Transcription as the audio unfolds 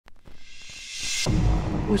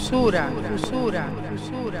usura, usura,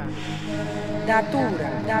 usura, datura,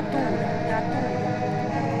 datura, datura,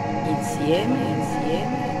 insieme,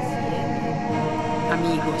 insieme, insieme,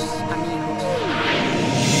 amigos, amigos.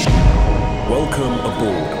 Welcome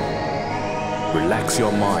aboard. Relax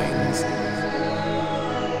your minds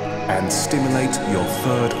and stimulate your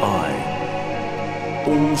third eye.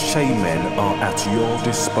 All shaman are at your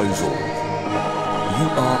disposal. You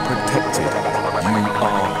are protected. You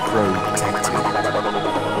are protected.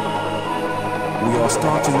 We are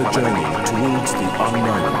starting the journey towards the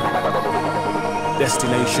unknown.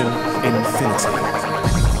 Destination infinity.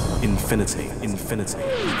 Infinity. Infinity.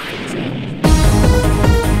 Infinity.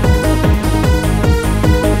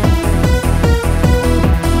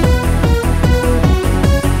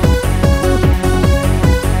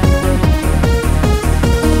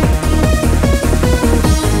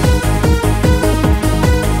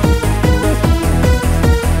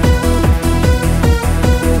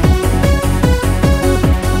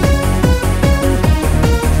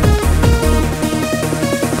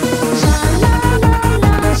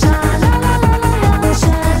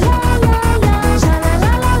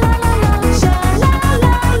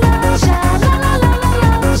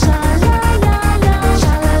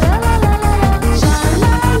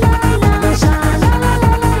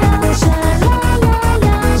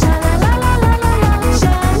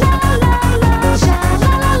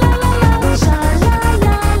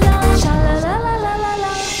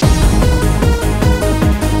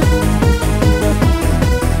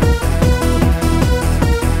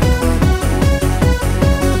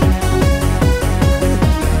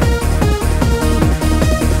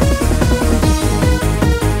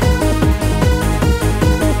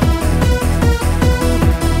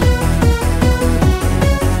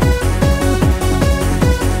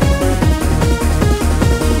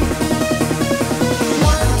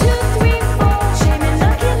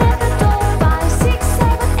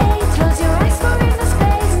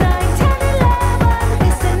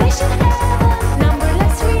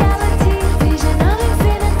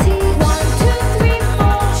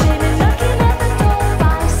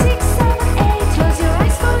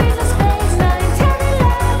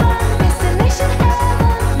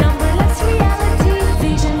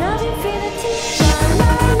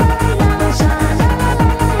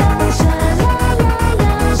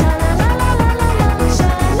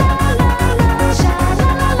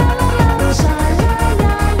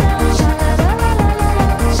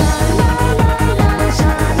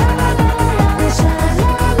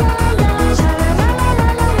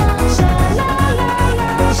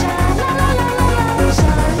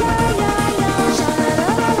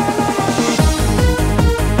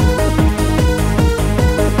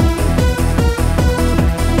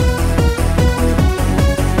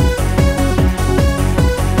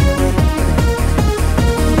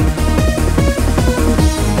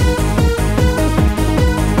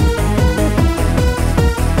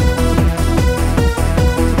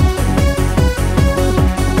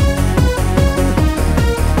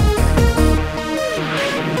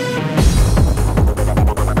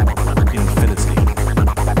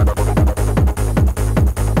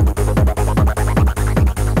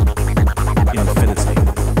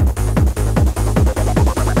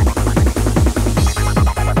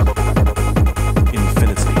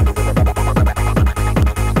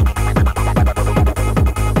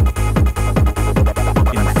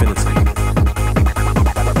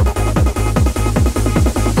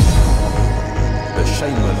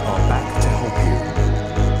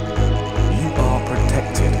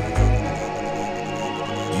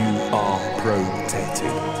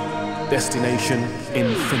 Destination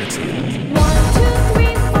infinity. 1, 2,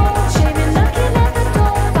 3, 4. Shaman knocking at the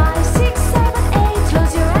door. 5, 6, 7, 8.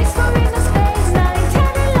 Close your eyes for inner space. 9,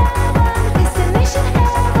 10, 11. Destination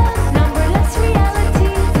heaven. Numberless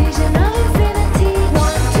reality. Vision of infinity.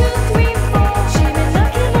 1, 2, 3, 4. Shaman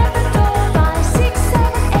knocking at the door. 5, 6,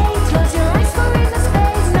 7, 8. Close your eyes for inner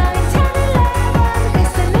space. 9, 10, 11.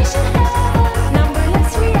 Destination heaven.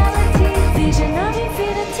 Numberless reality. Vision of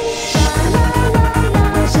infinity. Sha la la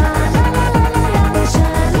la, sha la la la la, sha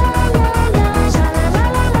la la la, sha la.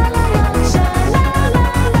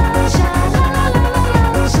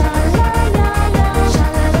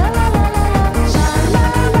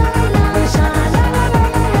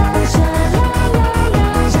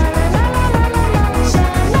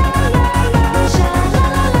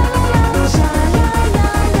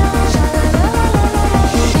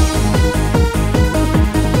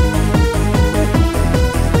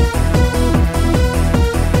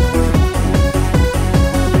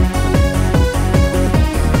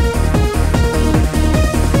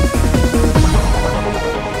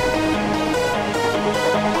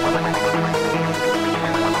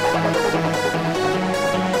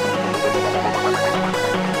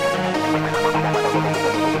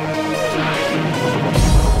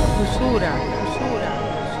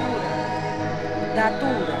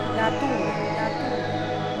 datura, datura, datura.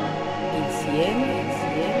 Insieme,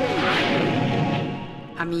 insieme.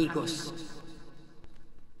 Amigos.